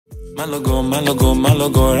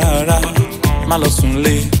Malogo rara. Malo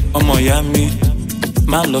sunle, ọmọ ìyá mi.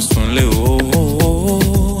 Malo sunle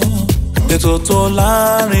oh. The total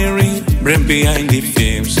lárinrin. Brain behind the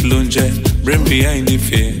films, lunge. Brain behind the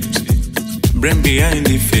films. Brain behind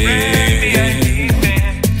the films.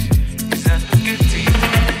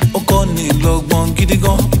 Oko ni lọ́gbọ́n gidi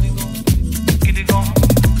gan.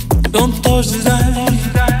 Don't touch the dial.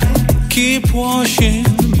 Keep watching.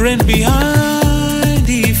 Brain behind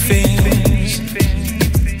the films.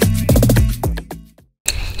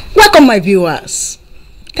 Welcome, my viewers.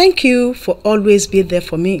 Thank you for always being there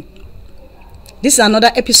for me. This is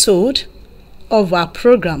another episode of our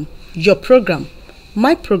program, your program,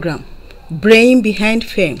 my program, Brain Behind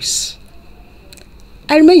Films.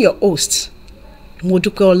 I remain your host,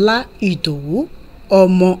 Modukola Idowu,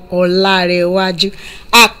 Omo Olarewaju,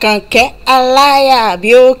 Akanke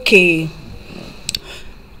Alayabioke.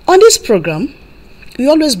 On this program, we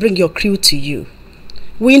always bring your crew to you.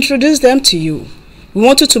 We introduce them to you. We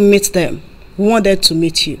want you to meet them. We want them to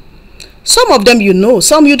meet you. Some of them you know,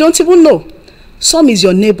 some you don't even know. Some is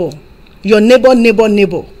your neighbor. Your neighbor.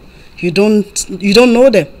 You don't know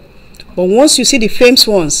them. But once you see the famous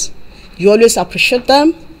ones, you always appreciate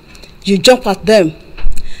them. You jump at them.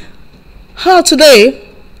 Today,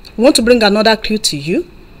 we want to bring another crew to you.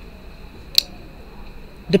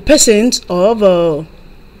 The persons of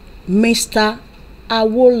Mr.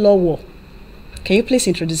 Awolowo. Can you please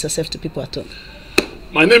introduce yourself to people at home?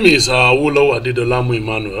 My name is Awolowo Adedolamu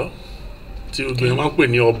Emmanuel.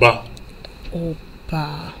 Oba.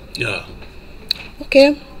 Oba. Yeah.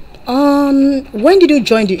 Okay. When did you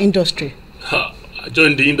join the industry? I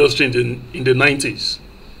joined the industry in the 90s.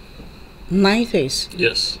 90s?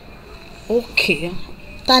 Yes. Okay.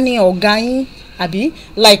 Tani Ogain Abi?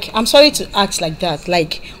 Like, I'm sorry to ask like that.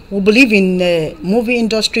 Like, we believe in the movie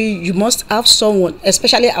industry, you must have someone,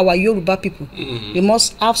 especially our Yoruba people. Mm-hmm. You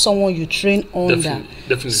must have someone you train under.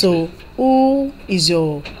 Definitely. So, who do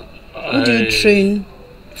you train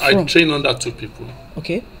from? I train under two people.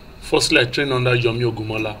 Okay. Firstly, I train under Yomi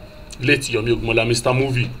Ogunmola, late Yomi Ogunmola, Mr.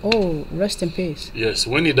 Movie. Oh, rest in peace. Yes,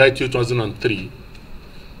 when he died in 2003,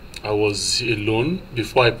 I was alone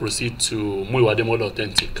before I proceed to Muyiwa Ademola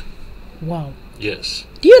Authentic. Wow. Yes.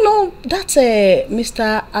 Do you know that's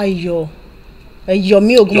Mr.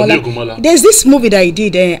 Yomi Ogunmola? There's this movie that he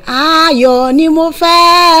did. Ayọ̀ ni mo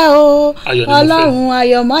fẹ́ o, Ọlọ́run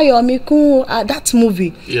ayọ̀ máyọ̀ mi kún. That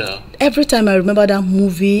movie. Yeah. Every time I remember that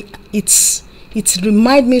movie, it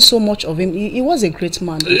reminds me so much of him. He was a great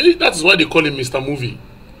man. That's why they call him Mr. Movie.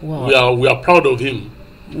 Wow. We are proud of him.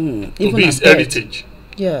 To be his heritage.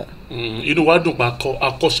 Yeah. You know what?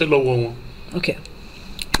 Okay.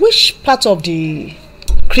 Which part of the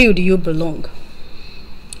crew do you belong?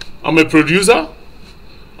 I'm a producer,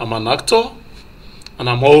 I'm an actor, and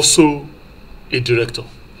I'm also a director.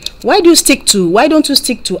 Why don't you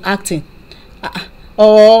stick to acting?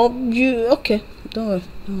 Or you okay, don't worry.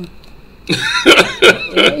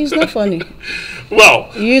 It's not funny. Well,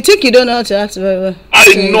 you think you don't know how to act very well?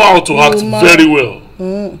 I know how to act very well.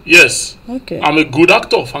 Yes. Okay. I'm a good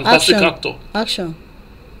actor, fantastic actor. Action.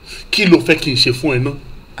 Kí ló fẹ́ kí n ṣe fún ẹ náà?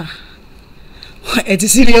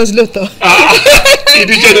 It's serious lotto.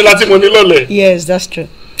 Yes, that's true.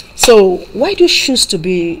 So why do you choose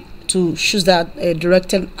choose that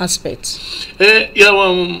directing aspect?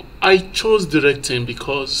 I chose directing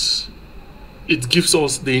because it gives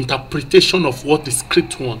us the interpretation of what the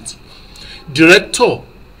script wants. Director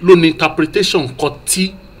ló ní interpretation kan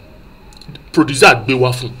tí producer gbé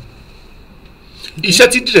wá fún. Iṣẹ́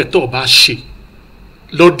tí director bá ṣe,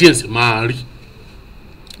 l'audience máa rí.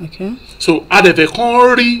 Okay. So adẹ̀fẹ̀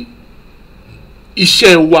kan rí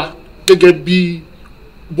iṣẹ́ wa gẹ́gẹ́ bí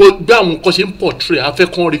àwọn kan ṣe ń portray afẹ́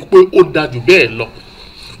kan rí pé ó dájú bẹ́ẹ̀ lọ.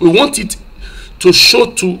 We want to show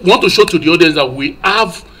to the audience that we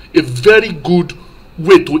have a very good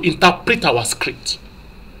way to interpret our script.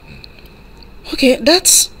 Okay,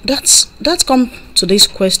 that's come to this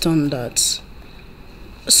question that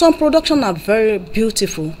some production are very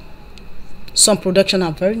beautiful, some production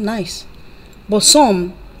are very nice, but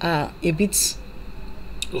some are a bit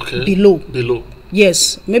below.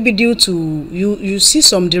 Yes, maybe due to you see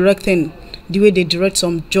some directing, the way they direct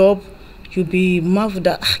some job, you'll be marveled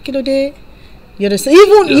at you understand?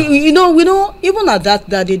 Even we know even at that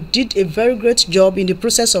they did a very great job in the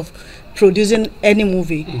process of producing any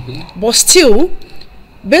movie. Mm-hmm. But still,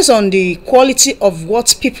 based on the quality of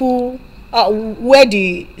what people where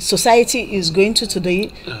the society is going to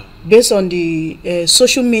today, based on the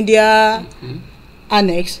social media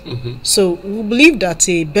annex. So we believe that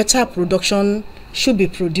a better production should be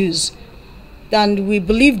produced. And we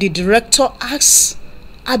believe the director has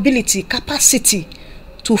ability, capacity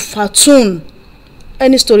to fine-tune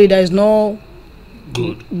any story that is not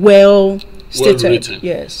good, well stated. written.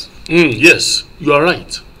 Yes. Yes, you are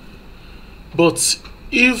right. But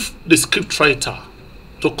if the scriptwriter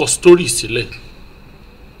tó kọ story sílẹ̀,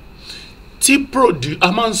 tí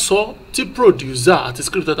producer àti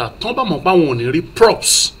scriptwriter tán bá mọ̀ pé àwọn ò ní rí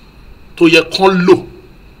props tó yẹ kán lò,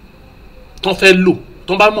 tán fẹ́ lò,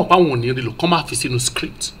 tán bá mọ̀ pé àwọn ò ní rí lò, kán máa fi sínú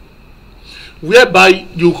script. Whereby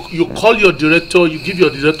you call your director, you give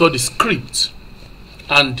your director the script,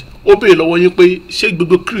 and ó béèrè lọ́wọ́ yín pé ṣé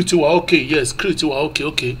gbogbo crew ti wà okay? Yes, crew ti wà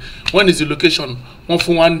okay. When is the location? Wọ́n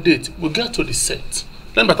fún one date. We get to the set.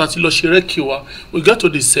 Lẹ́yìn bàtà ti lọ ṣe rẹ́kì wa, we get to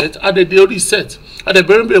the set, adẹ̀dẹ̀ orí set,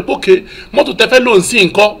 adẹ̀bẹ̀rẹ̀ bẹ̀rẹ̀ pé okay, mọ́tò tẹ́fẹ́ ló ń sí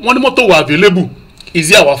nǹkan, wọ́n ní mọ́tò wà available.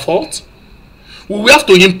 Is it our fault? We have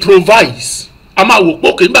to improvise. A máa wò pé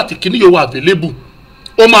okay, nígbà tí kìíní yóò wà available,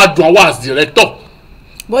 ó máa dùn àwa as director.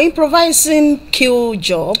 But improvising kills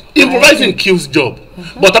job. Improvising kills job.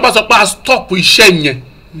 But tá bá sọ pé a stop iṣẹ́ yẹn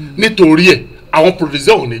nítorí ẹ̀, àwọn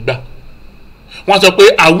producer ò ní gbà. Wọ́n sọ pé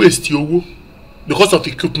a waste owó because of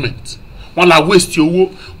equipment. Wọ́n la waste owó.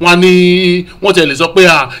 Wọ́n ní wọ́n tẹ̀lé sọ pé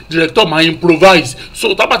director máa improvise.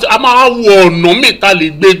 So tá bá a máa wo ọ̀nà míì tá lè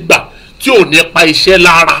gbé gbà tí ò ní pa iṣẹ́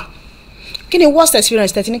lára. Kí ni worst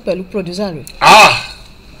experience tẹ́tí ní pẹ̀lú producer rẹ̀?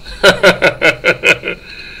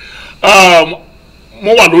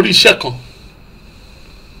 Mo wà lórí iṣẹ́ kan.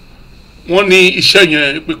 Wọ́n ní iṣẹ́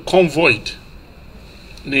yẹn pé convoy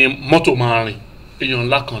ni mọ́tò máa rìn, èèyàn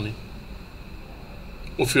ńlá kan ni.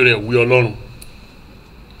 Ó fi rẹ̀ wí Ọlọ́run.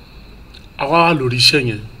 Àwa wà lórí iṣẹ́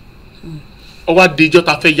yẹn. Ó wá di ijọ́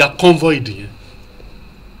ta fẹ́ ya convoy yẹn.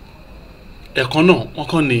 Ẹ̀kan náà wọ́n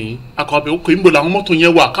kàn ní akọ̀bẹ̀ òkè níbo làwọn mọ́tò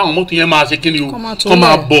yẹn wà, káwọn mọ́tò yẹn máa ṣe kí ni o, kán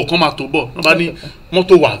máa bọ̀, kán máa tó bọ̀. Wọ́n bá ní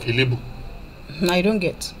mọ́tò wà available. I don't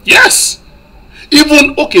get. Yes.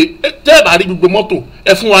 Even okay, tẹ́ ẹ bá rí gbogbo mọ́tò,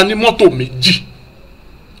 ẹ fún wa ní mọ́tò méjì.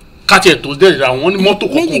 Káti ẹ̀ tó dẹ̀ ra wọn ní mọ́tò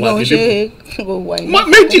kọ̀ọ̀kan wà available.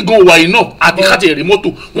 Méjì gan wà iná àti káti ẹ̀ rí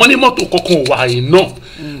mọ́tò, wọ́n ní mọ́tò kọ̀ọ̀kan wà iná.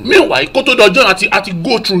 Meanwhile, kó tó dọjọ́ àti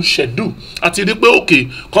go through schedule àti rí pé okay,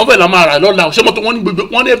 convoy la máa rà lọ́la, ṣé mọ́tò wọ́n ní gbogbo,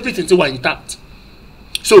 wọ́n ní everything ti wà intact.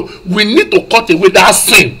 So we need to cut away that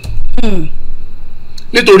sin.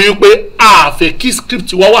 Nítorí pé a fẹ́ kí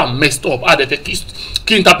script wa wà messed up, a dẹ̀ fẹ́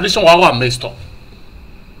kí interpretation wa wà messed up.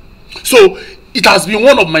 So it has been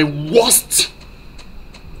one of my worst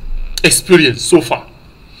experience so far,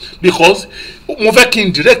 because mo fẹ́ kí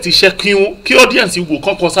n direct iṣẹ́ kí audience wò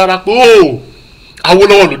kọ́kọ́ sára pé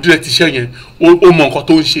Awólọ́wọ̀ ló direct iṣẹ́ yẹn, ó mọ nǹkan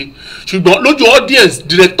tó ń ṣe. Ṣùgbọ́n lójú audience,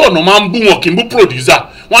 director náà máa ń bú wọn kì í bú producer.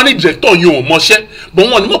 Wọ́n á ní director yẹn ò mọṣẹ́, but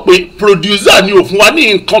wọ́n ní mọ̀ pé producer ni ò fún wa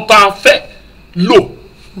ní nǹkan tá a fẹ́ lò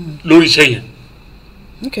lórí iṣẹ́ yẹn.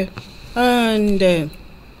 Okay. And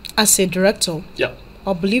as a director, yeah,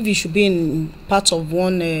 I believe you should be in part of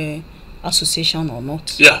one association or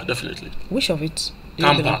not. Yeah, definitely. Which of it?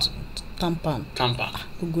 Tampan. Tampan.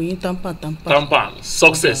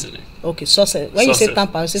 Success. Okay, success. When you say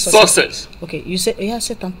Tampan, you say success. Okay, you say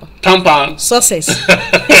say Tampan. Tampan. Success.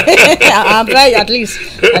 I'm trying at least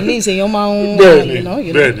a young man, you know,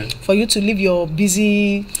 for you to leave your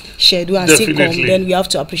busy schedule and still come. Then we have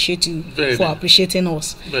to appreciate you for appreciating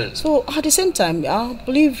us. So at the same time, I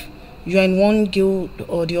believe you are in one guild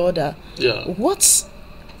or the other. Yeah. What's,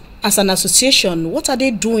 as an association, what are they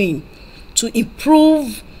doing to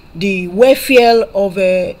improve the welfare of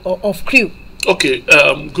crew? Okay,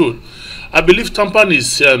 good. I believe Tampan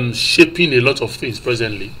is shaping a lot of things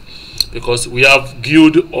presently, because we have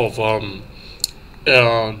guild of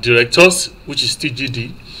directors, which is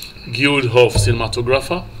TGD, guild of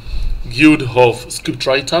cinematographer, guild of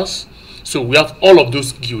scriptwriters. So we have all of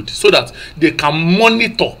those guilds so that they can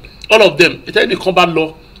monitor all of them. Ẹni kan bá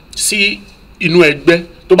lọ sí inú ẹgbẹ́,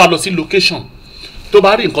 tó bá lọ sí location, tó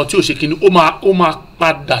bá rí nǹkan tí ó ṣe kíni, ó máa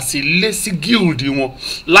padà sí lé sí guild wọn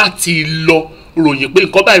láti lọ ròyìn pé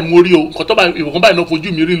nǹkan báyìí mo rí o, nǹkan báyìí náà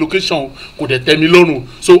fojú mi rí location o, kò dẹ̀ tẹ́ mi lọ́rùn.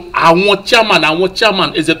 So àwọn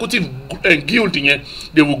chairman executive guild yẹn,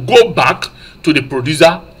 they will go back to the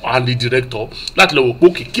producer and the director láti lọ wò pé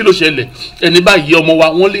okay, kí ló ṣẹlẹ̀, ẹni báyìí ọmọ wa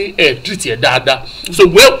wọ́n lé treat ẹ̀ dáadáa. So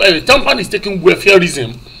Tampan is taking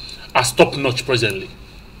welfareism as top notch presently.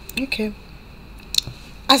 Okay.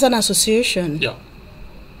 As an association, yeah,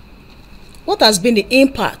 what has been the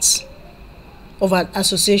impact of an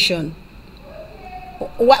association?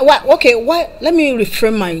 Why? Let me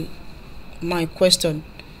reframe my question.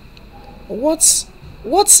 What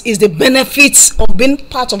is the benefits of being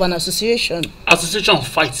part of an association? Association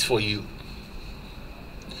fights for you.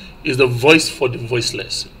 It's the voice for the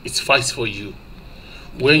voiceless. It fights for you.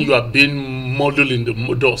 When you are being modeled in the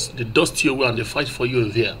dust, they dust you away and they fight for you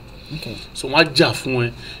there. Okay. So wọ́n á jà fún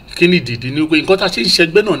ẹ kí ni ìdìdí ni wípé nǹkan tá a ṣe ń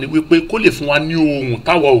ṣẹgbẹ́ náà ni wípé kó lè fún wa ní ohun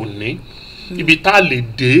táwa ò ní ibi tá a lè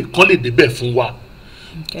dé kán lè débẹ̀ fún wa.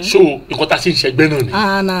 Okay. So nǹkan tá a ṣe ń ṣẹgbẹ́ náà ni.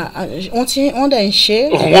 wọ́n dẹ̀ ń ṣe.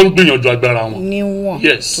 Wọ́n ń gbìyànjú agbára wọn. ní wọn.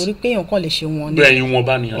 Yes. torí pé èèyàn kan lè ṣe wọn ní. bẹ́ẹ̀ ni wọ́n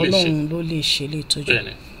bá nìyàn lè ṣe. Ọlọ́run ló lè ṣe lè tọ́jú. bẹ́ẹ̀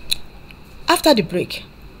ni. After the break,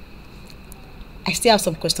 I still have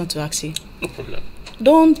some questions to ask you. No problem.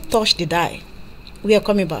 Don't touch the dial. We are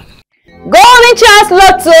coming back. Golden Chance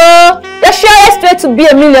Lotto, the surest way to be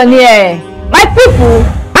a millionaire. My people,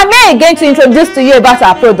 I'm here again to introduce to you about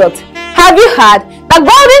our product. Have you heard that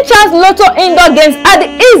Golden Chance Lotto indoor games are the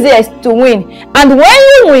easiest to win? And when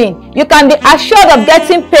you win, you can be assured of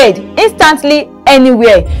getting paid instantly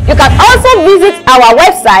anywhere. You can also visit our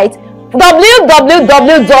website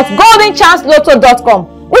www.goldenchancelotto.com,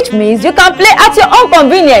 which means you can play at your own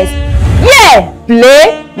convenience. Yeah,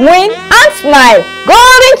 play, win, and smile.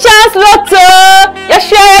 Golden Chance Lotto, your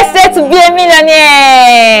surest way to be a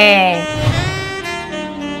millionaire.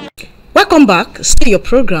 Welcome back. Still your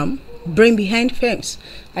program, Brain Behind Films.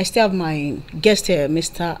 I still have my guest here,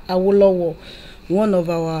 Mr. Awolowo, one of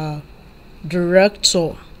our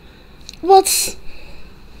director. But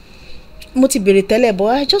motivated tele, but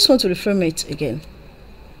I just want to reframe it again.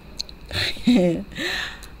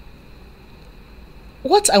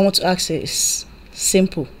 What I want to ask is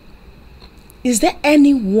simple. Is there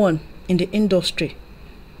anyone in the industry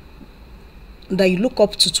that you look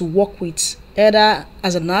up to work with, either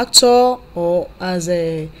as an actor or as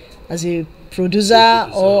a producer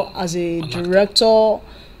or as a director,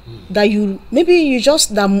 that you maybe you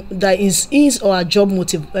just that is or a job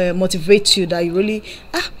motivates you, that you really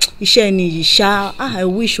iṣẹ́ ni yìí ṣá, I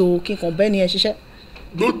wish o kí n kàn bẹ́ẹ̀ ni ẹ ṣiṣẹ́.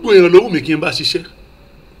 Gbogbo èèyàn ló wù mí kí n bá ṣiṣẹ́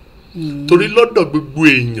torí lọ́dọ̀ gbogbo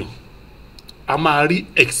èèyàn a máa rí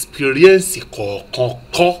experience kọ̀ọ̀kan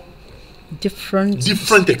kọ́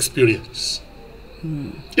different experience.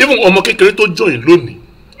 Even ọmọ kékeré tó join lónìí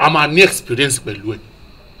a máa ní experience pẹ̀lú ẹ̀,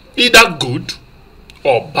 either good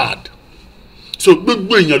or bad. So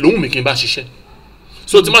gbogbo èèyàn ló wù mí kí n bá ṣiṣẹ́.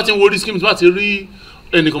 So tí ma ti ń wo orí scheme tí ma ti rí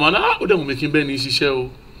ẹnìkan máa ná ó dẹ̀ wù mí kí n bẹ́ẹ̀ ni ṣiṣẹ́ o,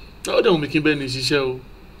 ó dẹ̀ wù mí kí n bẹ́ẹ̀ ni ṣiṣẹ́ o.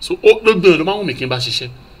 So gbogbo èèyàn ló máa wù mí kí n bá ṣiṣẹ́,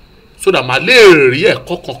 so that màá lè rí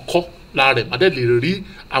ẹ̀kọ́ kọ̀ọ̀kan lára ẹ̀, màá dẹ̀ lè rí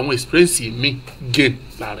àwọn experience mi gain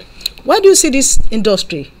lára ẹ̀. Where do you see this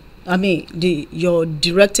industry? I mean, your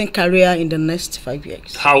directing career in the next 5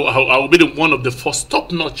 years. I will be one of the first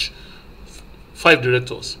top-notch 5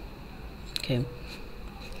 directors. Okay.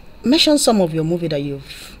 Mention some of your movie that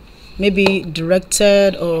you've maybe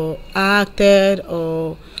directed or acted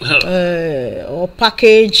or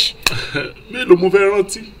package. Mélòó mo fẹ́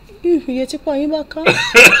rántí? Iye tí pọ̀ yín bá ká.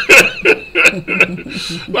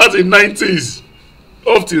 That's in 90s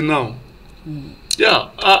up till now. Yeah,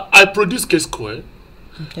 I produced K-Square.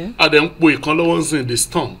 Okay. A dẹ̀ ń po ìkan lọ́wọ́ ń sìn the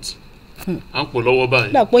stunt. À ń pò lọ́wọ́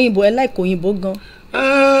báyìí. Dàpọ̀ òyìnbó ẹ láìkó òyìnbó gan.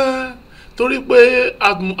 Torí pé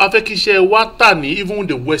a fẹ́ kí iṣẹ́ wa tà ní even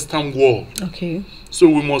the western world. Okay. So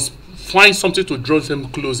we must find something to draw them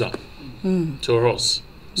closer to us.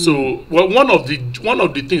 So one of the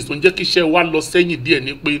things tó ń jẹ́ kí iṣẹ́ wa lọ sẹ́yìn díẹ̀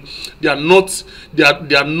ni pé they are not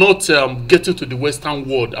getting to the western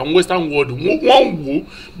world, and western world wọ́n wò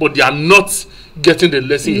but they are not getting the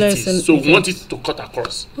lesson it is. So we want it to cut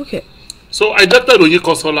across. Okay. So I directed Oyin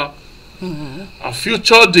Konsola. I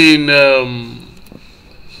featured in a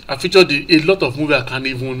lot of movies I can't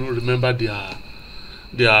even remember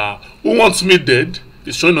their Who Wants Me Dead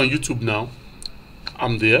is showing on YouTube now.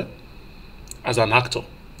 I'm there as an actor.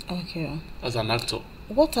 Okay. As an actor.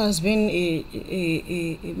 What has been a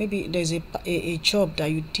maybe there's a job that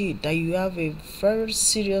you did that you have a very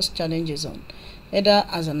serious challenges on, either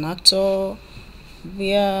as an actor,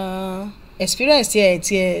 via experience here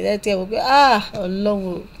will be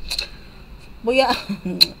Ọlọ́run bóyá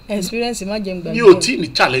experience imagine gbàgbé. You see the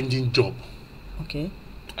challenging job. Okay.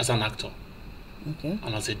 As an actor. Okay.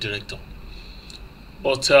 And as a director.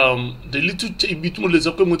 But the little bit more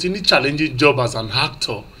challenging job as an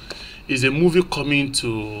actor is a movie coming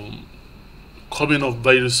up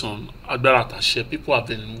very soon. Agbára Àtàṣe. People have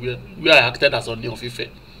been where I acted as Ọọ̀ni of Ifẹ̀.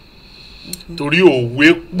 Torí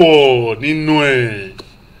òwe pọ̀ nínú ẹ̀.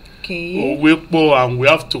 Okay. Òwe pọ̀, and we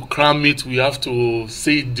have to cram it. We have to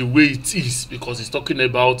say it the way it is because it's talking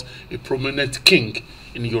about a prominent king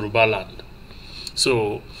in Yoruba land.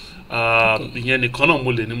 So ìyẹn nìkan náà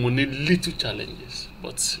mo lè ní mo ní little challenges,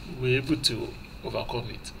 but we're able to overcome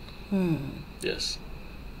it. Yes.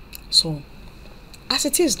 So, as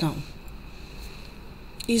it is now,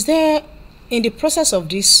 is there, in the process of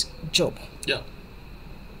this job,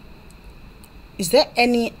 is there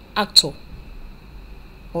any actor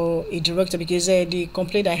or a director, because the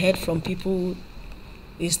complaint I heard from people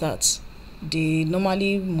is that they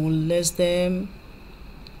normally molest them,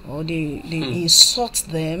 or they insult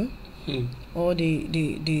them, or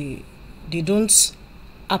they don't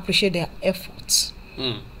appreciate their efforts.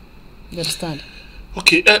 You understand?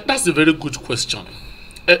 Okay, that's a very good question.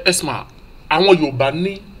 Esma, àwọn Yorùbá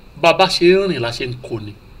ní bàbá ṣe rìn la ṣe ń kó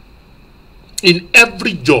ni. In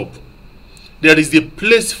every job, there is a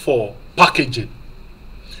place for packaging,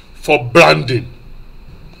 for branding.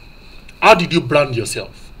 How did you brand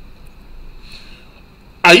yourself?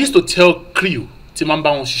 I used to tell crew, tí máa ń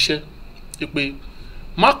bá wọn ṣiṣẹ́, pé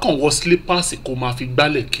má kàn wọ slippers kó máa fi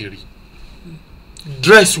gbálẹ̀ kiri.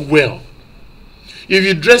 Dress well. If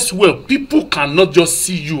you dress well, people cannot just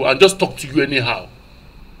see you and just talk to you anyhow.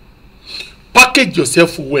 Package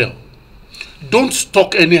yourself well. Don't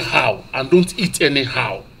talk anyhow and don't eat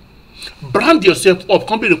anyhow. Brand yourself up.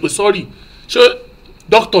 Come be sorry. So,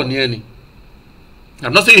 doctor ni any.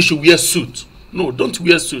 I'm not saying you should wear suit. No, don't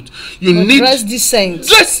wear suit. You need dress decent.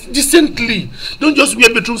 Dress decently. Don't just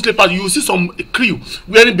wear bedroom slippers. You will see some crew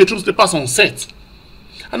wearing bedroom slippers on set,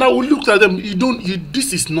 and I will look at them.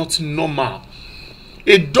 This is not normal.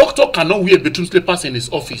 A doctor cannot wear bedroom slippers in his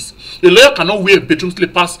office. A lawyer cannot wear bedroom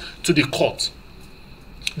slippers to the court.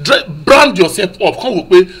 Brand yourself up. Come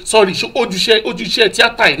with sorry, ojúṣe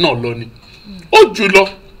theatre is not learning.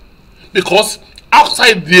 Ojulo, because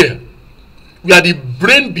outside there, we are the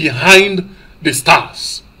brain behind the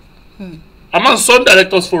stars. Among some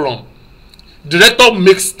directors forum, director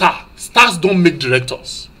makes stars. Stars don't make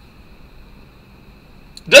directors.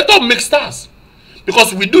 Director makes stars.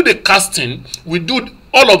 Because we do the casting, we do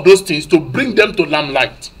all of those things to bring them to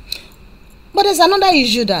limelight. But there's another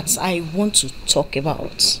issue that I want to talk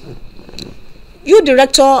about. You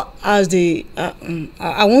director as the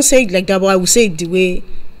I won't say it like that, but I will say it the way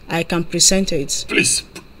I can present it. Please.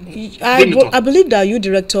 I believe that you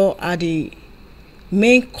director are the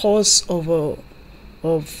main cause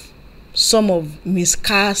of some of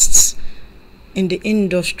miscasts in the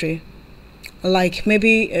industry. Like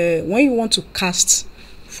maybe when you want to cast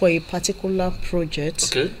for a particular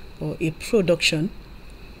project or a production,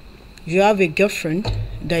 you have a girlfriend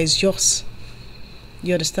that is yours.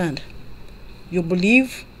 You understand? You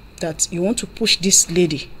believe that you want to push this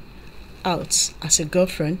lady out as a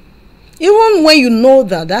girlfriend, even when you know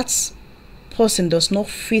that that person does not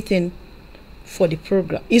fit in for the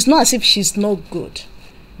program. It's not as if she's not good.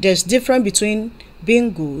 There's difference between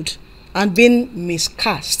being good and being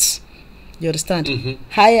miscast. You understand?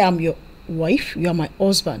 I am your wife, you are my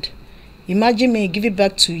husband. Imagine me give it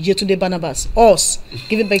back to Yetunde Barnabas. Us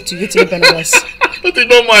give it back to Yetunde Barnabas.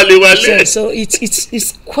 So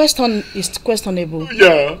it's questionable.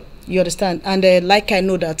 Yeah. You understand? And like I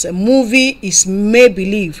know that a movie is make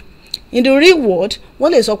believe. In the real world,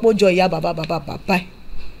 one is talk about joy,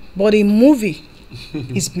 but in movie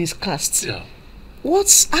is miscast. Yeah.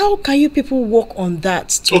 How can you people work on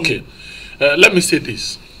that? Okay, let me say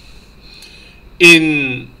this.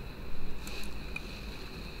 In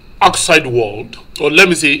outside world, or let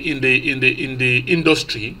me say in the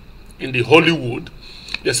industry, in the Hollywood,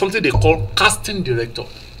 there's something they call casting director.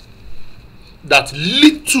 That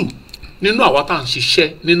lead to nínú àwa tá ń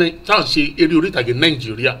ṣiṣẹ́ nínú tá ń ṣe eré orí ìtàgé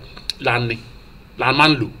Nàìjíríà la máa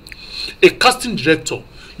ń lò. A casting director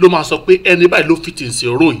ló máa sọ pé ẹni báyìí ló fit in sí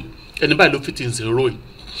role yìí, ẹni báyìí ló fit in sí role yìí.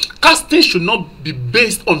 Casting should not be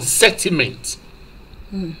based on sentiment.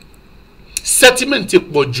 Sentiment ti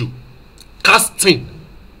pọ̀ jù casting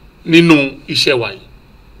nínú iṣẹ́ wa yìí.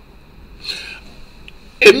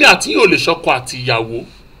 Èmi àti yóò lè ṣọkọ àti ìyàwó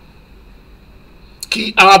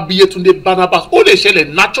kí ara bí Yetunde Barnabas ó lè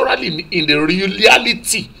ṣẹlẹ̀ naturally in the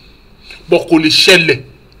reality, but kò lè ṣẹlẹ̀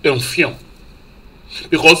in film,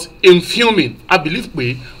 because in filming I believe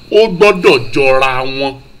pé ó gbọ́dọ̀ jọra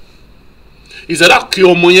wọn. Ìṣẹ̀dá kí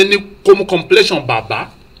ọmọ yẹn ní kó mú complexion bàbá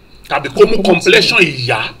tàbí kó mú complexion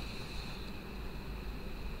ìyá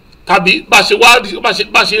tàbí bá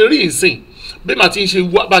ṣe rí ìsìn bí màá ti ń ṣe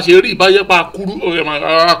bá ṣe rí ìbáyé pa kúrú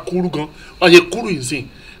gan bá ṣe kúrú ìsìn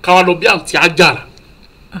káwa lọ bí àǹtí Àjàrà.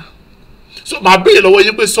 So màá béèrè lọ́wọ́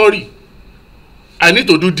yín pé sorry, I need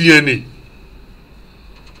to do DNA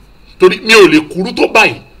torí mi ò lè kúrú tó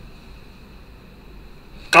báyìí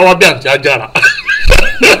káwa bí àǹtí Àjàrà.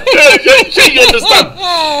 You understand?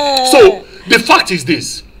 So the fact is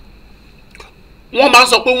this, wọ́n máa ń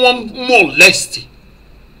sọ pé wọ́n molest.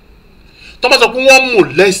 Tó bá sọ pé wọ́n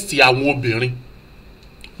molest àwọn obìnrin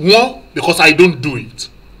wọ́n, because I don't do it.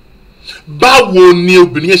 Báwo ni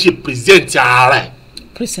obìnrin yẹn ṣe present ara ẹ̀?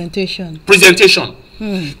 Presentation.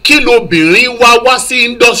 Kí lobìnrin wá sí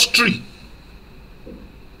industry?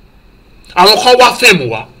 Àwọn kan wá fẹ́ẹ̀mù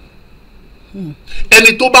wá.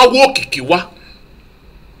 Ẹni tó bá wó òkìkí wá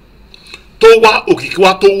tó wá òkìkí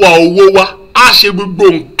wá tó wá owó wá á ṣe gbogbo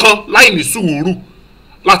nǹkan láì ní sùúrù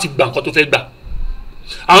láti gba nǹkan tó fẹ́ gbà.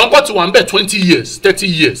 Àwọn kan ti wà ń bẹ̀ 20 years 30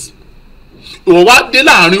 years ìwọ wá dé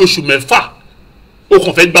láàrin oṣù mẹ́fà o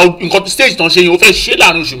kàn fẹ́ gba nǹkan stage tán ṣe yẹn o fẹ́ ṣe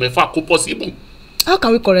láàrin oṣù mẹ́fà kò possible. How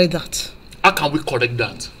can we correct that? How can we correct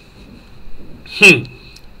that?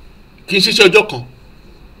 Kì í ṣiṣẹ́ ọjọ́ kan.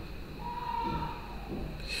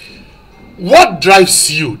 What drives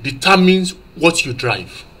you determines what you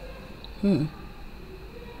drive.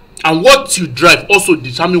 And what you drive also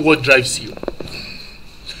determines what drives you.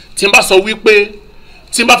 Tí n bá sọ wípé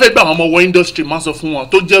tí n bá fẹ́ gbà àwọn ọmọ wọ industry máa sọ fún wọn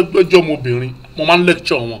tó jẹ́ gbẹ́jọ́ ọmọbìnrin mo máa ń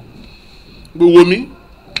lecture wọn. Gbogbo mi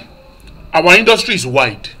our industry is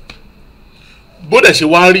wide. Bó dẹ̀ ṣe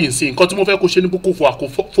wá rí nsìn nǹkan tí mo fẹ́ kó ṣe ní kókó fún àkó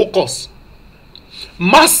focus.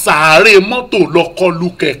 Má sáré mọ́tò lọ kọlù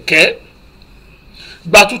kẹ̀kẹ́.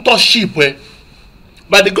 Gba tutọ́ ship ẹ.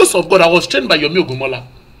 By the grace of God, I was trained by Yomi Ogunmola.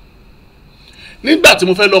 Nígbà tí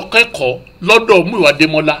mo fẹ́ lọ kẹ́kọ̀ọ́ lọ́dọ̀ Múyìwá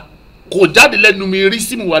Adémọ́lá kò jáde lẹ́nu mi rí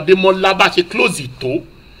sí Múyìwá Adémọ́lá bá ṣe close tó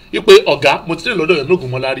wípé ọ̀gá mo ti train lọ́dọ̀ Yomi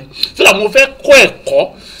Ogunmola rí so that mo fẹ́ kọ́ ẹ̀kọ́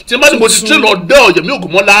tí mo ti train lọ́dọ̀ Yomi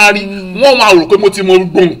Ogunmola rí wọ́n máa rò pé mo ti mọ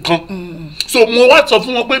gbogbo nǹkan so mo wá sọ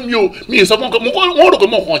fún wọn pé mi ì sọ fún wọn pé wọ́n rò pé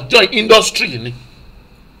mo kàn join industry ni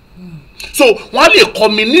so wọ́n lè kọ́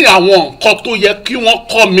mi ní àwọn nǹkan tó yẹ kí wọ́n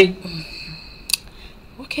kọ́ mi.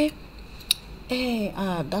 Okay.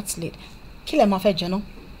 That's late. Kí lẹ máa fẹ́ jẹ náà?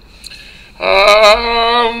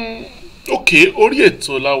 Okay, orí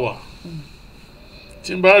ètò la wà.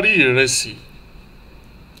 Tí n bá rí ìrẹsì.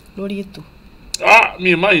 Lórí ètò.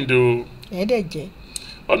 Mi mind o. Ẹ dẹ̀ jẹ.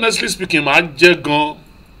 Honestly speaking, màá jẹ gan.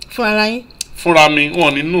 Fún ara yín? Fúnra mi,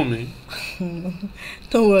 wọn nínú mi.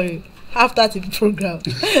 Don't worry. After the program,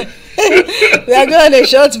 we are going on a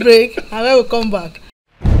short break and when we come back.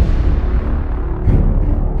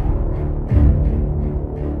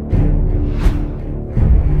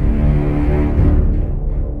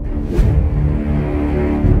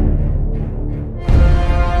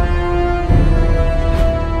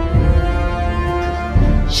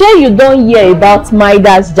 Shey you don hear about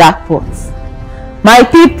Midas jackpot? My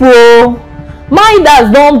people,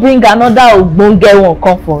 Midas don bring another ogbonge one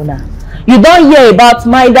come for una. You don hear about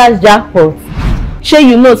Midas jackpot? Shey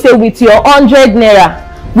you know say with your 100 naira,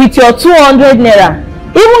 with your 200 naira,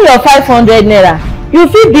 even your 500 naira, you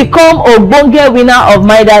fit become ogbonge winner of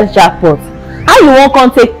Midas jackpot. How you wan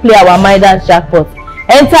come take play our Midas jackpot?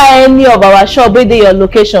 Enter any of our shop wey dey your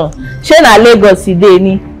location. Shey na Lagos you dey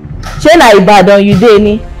ni? Shey na Ibadan you dey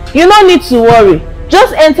ni? You no need to worry.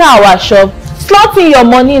 Just enter our shop, slot in your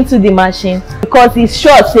money into the machine because it's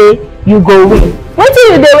sure say you go win.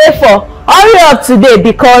 Wetin you dey wait for? Hurry up today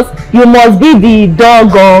because you must be the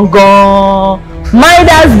gangan.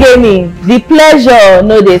 Midas Gaming, the pleasure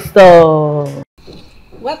no dey stop.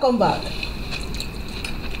 Welcome back.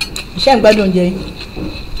 Iṣẹ́ ìgbádùn oúnjẹ yìí.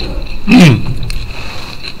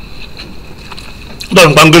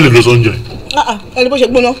 Dáhùn gbàngẹ́lì ló sọ oúnjẹ. Ẹni bó ṣe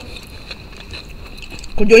gbóná.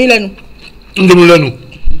 Kò jọ yín lẹ́nu. Ń jẹ́ mi lẹ́nu.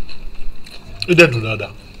 Ó dẹ̀ dùn dáadáa.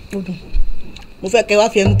 Ó dùn. Mo fẹ́ kẹ́ wá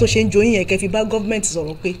fi ẹnu tó ṣe ń jọ yín yẹn kẹ́ fi bá gọ́ọ̀mẹ̀ntì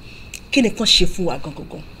sọ̀rọ̀ pé kí ni kàn ṣe fún wa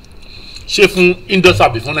gangan. Ṣé fún industry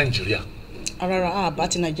àbí fún Nàìjíríà? Rárá àbá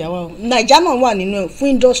ti Nàìjíríà wà o. Nàìjíríà náà wà nínú ẹ̀ fún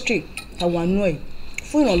industry àwọn àánú ẹ̀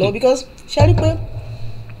fún ìrànlọ́wọ́ because ṣe rí pé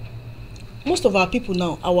most of our people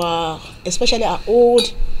now, especially our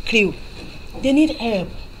old crew, they need help.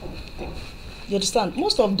 You understand?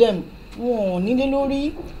 Most of them wọ́n nílé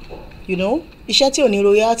lórí, you know, iṣẹ́ tí ò ní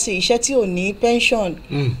royalty, iṣẹ́ tí ò ní pension.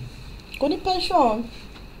 Kò ní pension.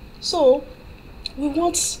 So we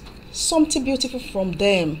want something beautiful from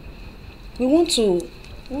them. We want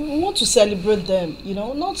to celebrate them, you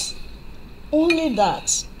know, not only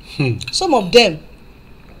that. Some of them,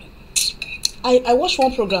 I watched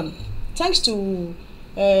one program thanks to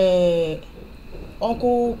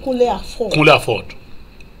Uncle Kunle Afod. Kunle Afod.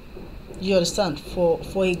 You understand? For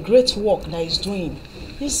a great work that he's doing.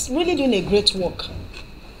 He's really doing a great work.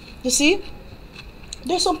 You see,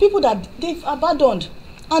 there's some people that they've abandoned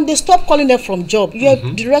and they stop calling them from job. You're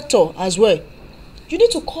a director as well. You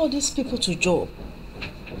need to call these people to job.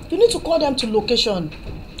 You need to call them to location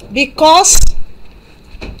because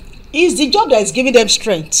it's the job that is giving them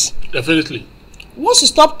strength. Definitely. Once you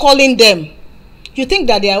stop calling them, you think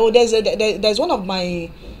that they are. There's one of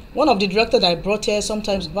the director that I brought here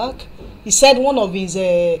sometimes back. He said one of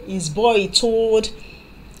his boy told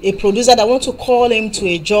a producer that want to call him to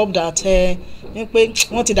a job that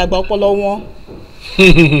wọ́n ti dàgbà ọpọlọ wọn.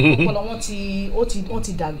 Ọpọlọ wọn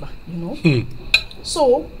ti dàgbà, you know.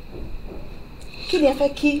 So kí ni ẹ fẹ́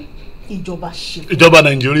kí ìjọba ṣe? Ìjọba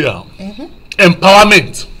Nàìjíríà.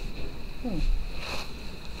 Empowerment.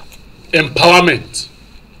 empowerment.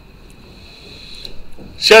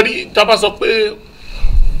 Ṣẹ́rí tá bá sọ pé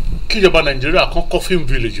kíjọba Nàìjíríà kan kọ́ film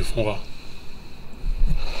village fún wa.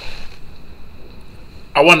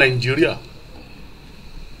 Àwa Nàìjíríà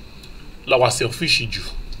la wa selfish jù.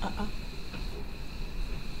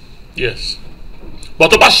 Yes.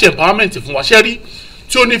 But tó bá ṣe empowerment fún wa ṣẹ́rí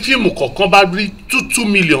tí ó ní fíìmù kọ̀ọ̀kan bá rí 2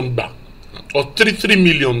 million gbà or 3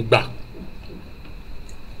 million gbà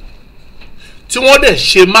tí wọ́n dẹ̀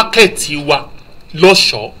ṣe mákẹ́ẹ̀tì wa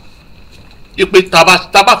lọ́ṣọ̀ọ́ ipe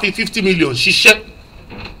taba fi 50 million ṣiṣẹ́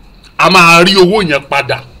a máa rí owó yẹn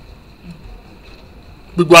padà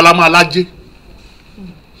gbogbo ala máa lájẹ́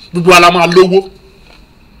gbogbo ala máa lówó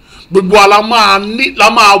gbogbo ala máa ní la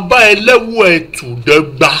máa bá ẹlẹ́wù ẹ̀tù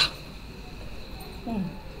dọ́gba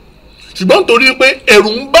ṣùgbọ́n nítorí pé ẹ̀rù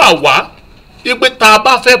ń bà wá ipe tá a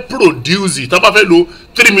bá fẹ́ produce tá a bá fẹ́ lo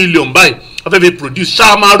 3 million báyìí a fẹ́ fi produce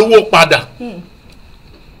ṣáà máa rówó padà.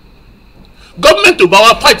 Government ò bá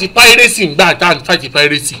wa fight piracy ń gbà tá à ń fight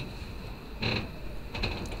piracy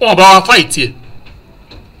wọn bá wa fight ẹ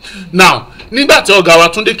now nígbà tí ọ̀gá wa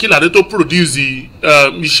Túndé Kílàdé tó produce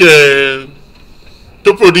iṣẹ́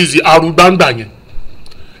tó produce Arúgbá ń gbà yẹn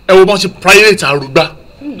ẹ wo bọ́n ṣe pirate Arúgbá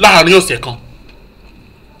láàrin ọ̀sẹ̀ kan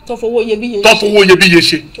tó fowó iyebíye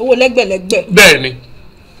ṣe owó lẹ́gbẹ̀lẹ́gbẹ̀. bẹ́ẹ̀ ni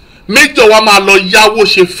méjọ wa máa lọ yáwó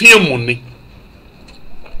ṣe fíìmù ni.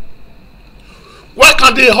 Why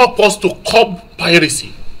can't they help us to curb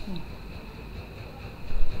piracy?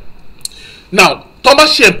 Now, tó bá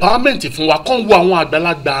ṣe empowerment fún wa kàn wo àwọn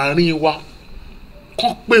àgbàlagbà àárín wa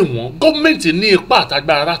kàn pè wọ́n gọ́ọ̀mẹ̀ntì ní ipá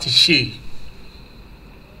àtàgbára láti ṣe.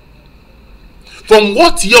 From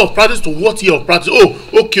what year of practice to what year of practice? Oh,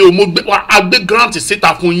 okay, mo gbé grant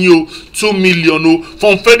síta fún yín o 2 million o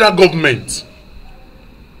from federal government.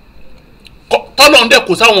 Tọ́lọ̀ ń dẹ̀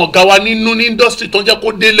kò sáwọn ọ̀gá wa nínú ní industry tó ń jẹ́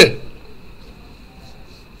kó délẹ̀.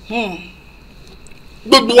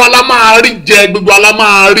 Gbogbo wa la máa rí jẹ gbogbo wa la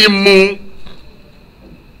máa rí mu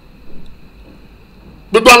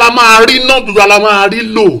gbogbo wa la máa rí ná gbogbo wa la máa rí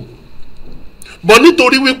lò bọ̀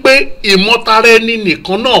nítorí wípé ìmọ̀tara ẹni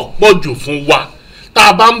nìkan náà pọ̀ jù fún wa tá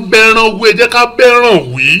a bá ń bẹ́ràn wí ẹ jẹ́ ká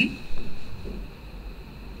bẹ́ràn wí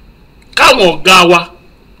káwọn ọ̀gá wa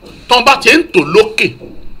tán bá ti ń tò lókè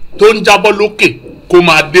tó ń jábọ́ lókè kó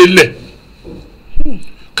máa délẹ̀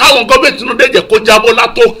káwọn gọ́ọ̀mẹ̀ntì náà dẹ̀jẹ̀ kó jábọ́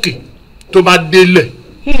látòkè tó bá délẹ̀.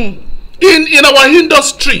 In our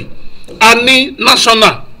industry a ní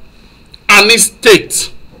national a ní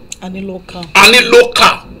state a ní local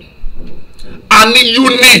a ní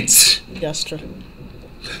unit. That's true.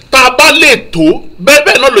 Tá a bá lè tó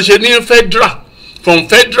bẹ́ẹ̀ náà ló ṣe ní federal from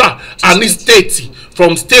federal a ní state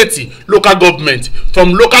from state local government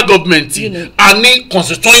from local government a ní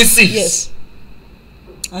constituencies. Yes.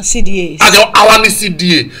 And CDAs. Àjọ àwa ní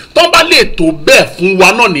CDA tó bá lè tó bẹ́ẹ̀ fún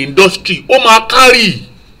wa náà ní industry ó máa kárì.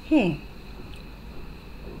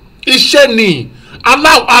 Iṣẹ́ ni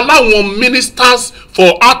aláwọn ministers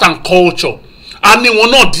for art and culture a ní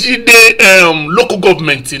wọn náà dídé local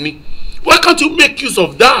government ni. Why can't you make use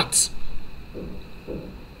of that?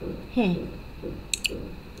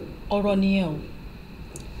 Ọ̀rọ̀ nìyẹn o.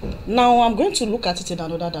 Now I'm going to look at it in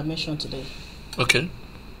another dimension today. Okay.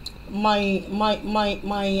 My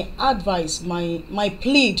advice, my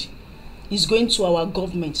plead is going to our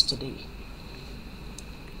government today,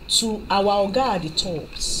 to our oga at the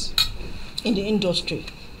tops in the industry.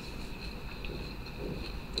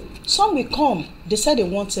 Some will come, they said they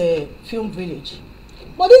want a film village,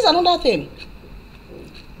 but this is another thing.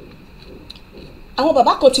 Àwọn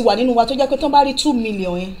bàbá kan ti wà nínú wa tó jẹ́ pé tán bá rí 2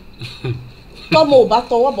 million yẹn tọ́mọ ò bá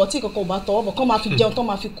tọwọ́ bọ̀ tí kankan ò bá tọwọ́ bọ̀ kán máa fi jẹun tán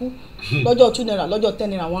máa fi kú lọ́jọ́ 2 naira lọ́jọ́ 10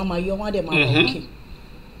 naira wọ́n á máa yọ wọ́n á dẹ̀ máa wọ̀ òkè.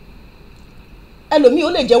 Ẹlòmíì ó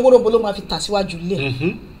lè jẹ́ wóróbo ló máa fi tà síwájú ilé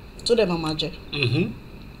tó dẹ̀ máa jẹ.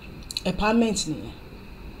 Empowerment nìyẹn.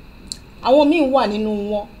 Àwọn míì wà nínú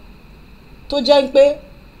wọn tó jẹ́ pé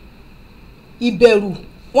ìbẹ̀rù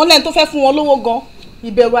wọn lẹ́ni tó fẹ́ fún wọn lówó gan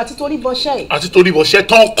ìbẹ̀rù àti torí bọ́ṣẹ́ yìí. Àti torí bọ́ṣẹ́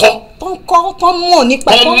tán tán mọ̀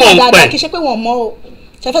nípa tán mọ̀ dáadáa kì í ṣe pé wọ́n mọ̀ o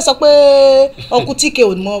ṣe fẹ́ sọ pé ọkùn tíkẹ́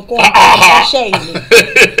ò mọ̀ kó bọ́ṣẹ́ yìí ni.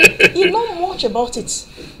 He know much about it.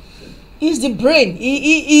 He's the brain. Kì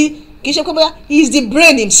í ṣe pé bóyá he is the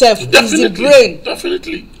brain himself. He's the brain.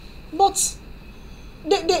 Definitely. But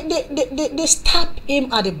they stab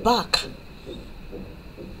him at the back.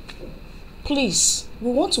 Please,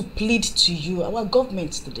 we want to plead to you, our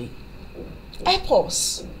government today. Help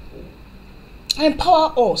us.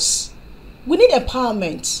 Empower us. We need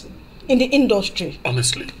empowerment in the industry.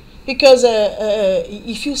 Honestly. Because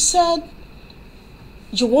if you said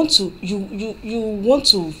you want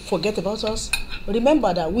to forget about us,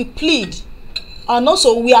 remember that we plead And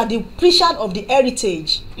also, we are the preacher of the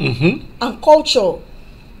heritage and culture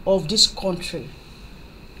of this country.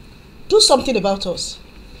 Do something about us.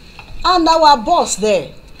 And our boss there,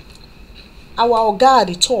 our oga at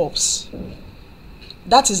the tops,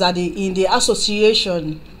 that is in the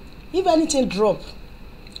association, if anything drop,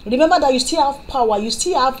 remember that you still have power, you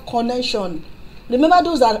still have connection. Remember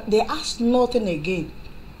those that they ask nothing again.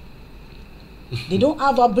 They don't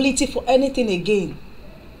have ability for anything again.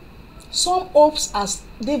 Some hopes, as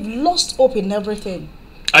they've lost hope in everything.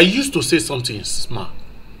 I used to say something smart.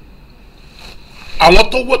 Àwọn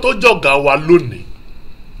tó jọ̀gá wa lónìí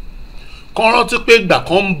kàn rántí pé ìgbà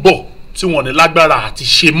kan ń bọ̀ tí wọ́n ní lágbára àti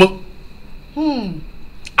ṣe mọ́.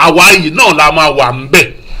 Àwa yìí náà la máa wà ń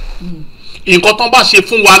bẹ̀. Nǹkan tán bá ṣe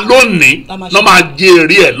fún wa lónìí náà máa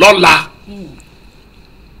jèrè ẹ̀ lọ́la.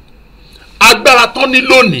 Agbára tán ní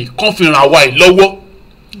lónìí kan fi ràn wá yìí lọ́wọ́.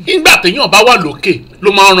 Nígbà téèyàn bá wà lókè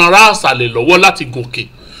ló máa ran ará àsàlẹ̀ lọ́wọ́ láti gòkè.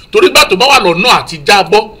 Torí gbà tó bá wà lọ́nà àti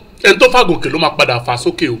jábọ́ ẹni tó fà gòkè ló máa padà fà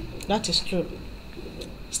sókè o. That is true.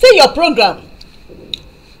 Still your program,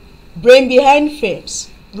 Brain Behind Films.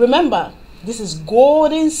 Remember, this is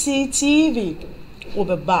Golden Sea TV. We'll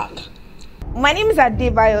be back. My name is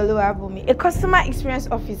Adebayo Oluwabumi, a customer experience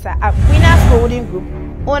officer at Winners Holding Group,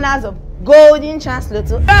 owners of Golden Chance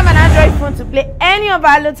Lotto. If you have an Android phone to play any of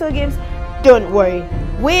our Lotto games, don't worry.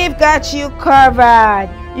 We've got you covered.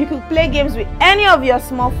 You can play games with any of your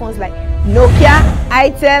small phones like Nokia,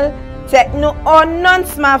 Itel, Tecno, or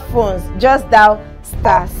non-smartphones. Just dial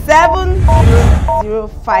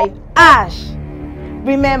 *7005#.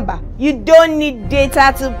 Remember, you don't need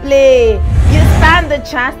data to play. You stand the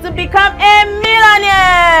chance to become a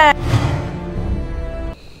millionaire.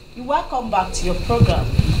 Welcome back to your program,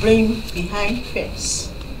 Brain Behind Films.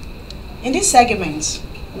 In this segment,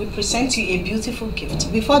 we present you a beautiful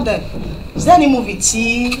gift. Before that, is there any movie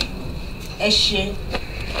tí ẹ ṣe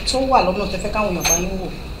tó wà lọ́nà tẹ́ fẹ́ káwọn èèyàn bá yín wò?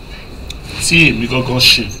 Tí èmi gangan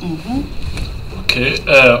ṣe. Okay,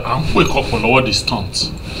 I'm pè kọ́pọ̀ lọ́wọ́ the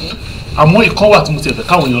stunt. Àmọ́ ìkan wà tí mo ti fẹ́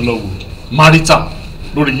káwọn èèyàn lọ wò. Marital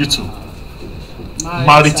lórí YouTube.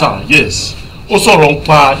 Marital, yes. Ó sọ̀rọ̀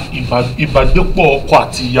nípa ìbàgbépọ̀ ọkọ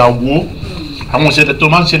àti ìyàwó. Àwọn ìṣẹ̀lẹ̀ tó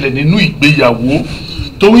máa ń ṣẹlẹ̀ nínú ìgbéyàwó.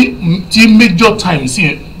 Torí tí major times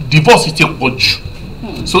divorce ti pọ̀ jù.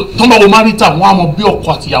 So tó bá wo Marital, wọ́n á mọ bí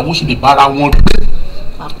ọkọ àti ìyàwó ṣe lè bára wọn gbé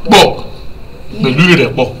pọ̀ pẹ̀lú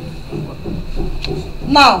ìrẹ́pọ̀.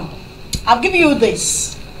 Now, I've given you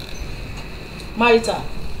this. Marital,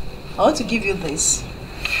 I want to give you this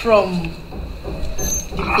from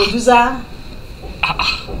the producer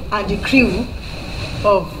and the crew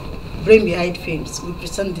of Brain Behind Films. We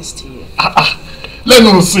present this to you.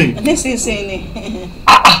 Lẹ́nu sìn. This is saying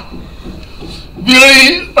bí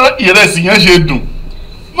ìrẹsì yẹn ṣe dùn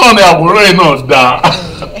náà ni àwòrán yẹn náà dáa.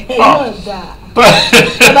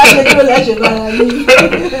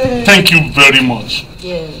 Thank you very much.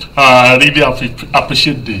 Yeah. I really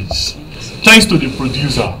appreciate this. Thanks to the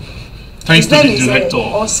producer. Thanks to the director.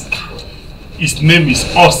 Oscar. His name is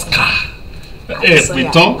Oscar.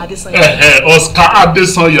 Adesanya. Oscar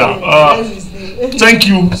Adesanya. Thank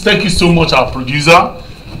you so much, our producer,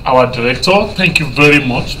 our director. Thank you very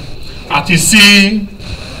much. Àti sí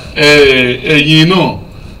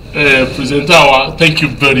presenter, thank you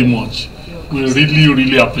very much. We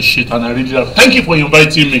really appreciate, and I really thank you for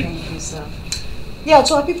inviting me. Thank you, sir. Yeah,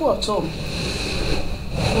 to our people at home.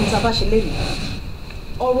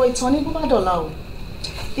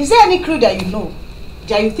 Is there any crew that you know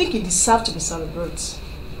that you think it deserves to be celebrated?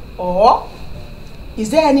 Or is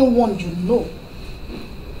there anyone you know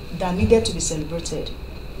that needed to be celebrated?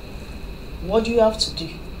 What do you have to do?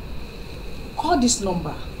 Call this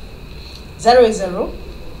number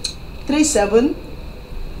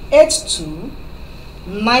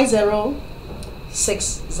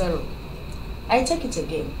 08037829060. I take it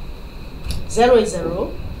again.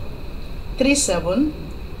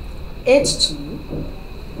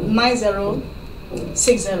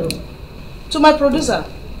 08037829060. To my producer,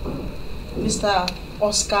 Mr.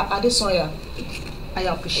 Oscar Adesanya, I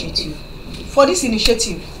appreciate you for this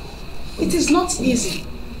initiative. It is not easy.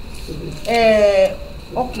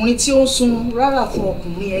 Ọkùnrin tí ó ń sun rárá fún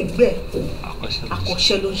ọkùnrin ẹgbẹ́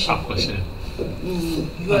àkọ́ṣẹ́ ló ń ṣe.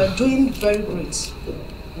 You are doing very great.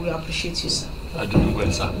 We appreciate you, sir. I do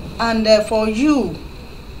well, sir. And for you,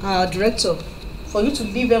 our director, for you to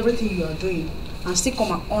leave everything you are doing and still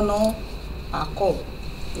come and honor our call,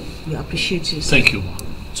 we appreciate you, sir. Thank you.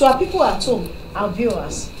 To our people at home, our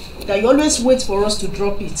viewers, that you always wait for us to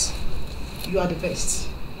drop it, you are the best.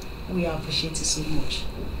 We appreciate it so much.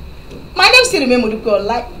 My name still remains Modupe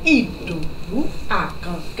like Idowu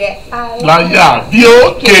Akanke Alabi. Laya, be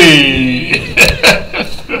okay.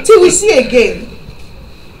 Till we see again.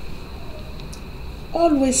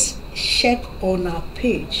 Always check on our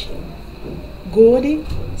page. Golden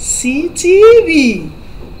CTV.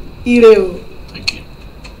 Ireo. Thank you.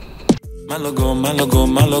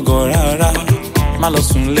 Malogo rara.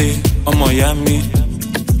 Malosunle, ọmọ ìyá mi.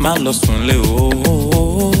 Malosunle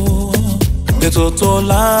ooo. Ètò tó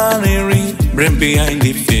lárinrin. Brain behind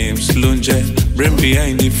the films ló ń jẹ́. Brain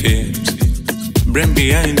behind the films. Brain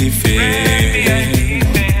behind the films.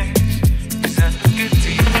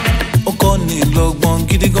 Ó kọ́ ni lọ́gbọ́n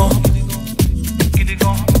gidi gan.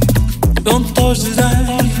 Don't touch the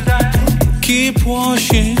dial. Keep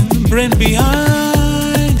watching. Brain behind.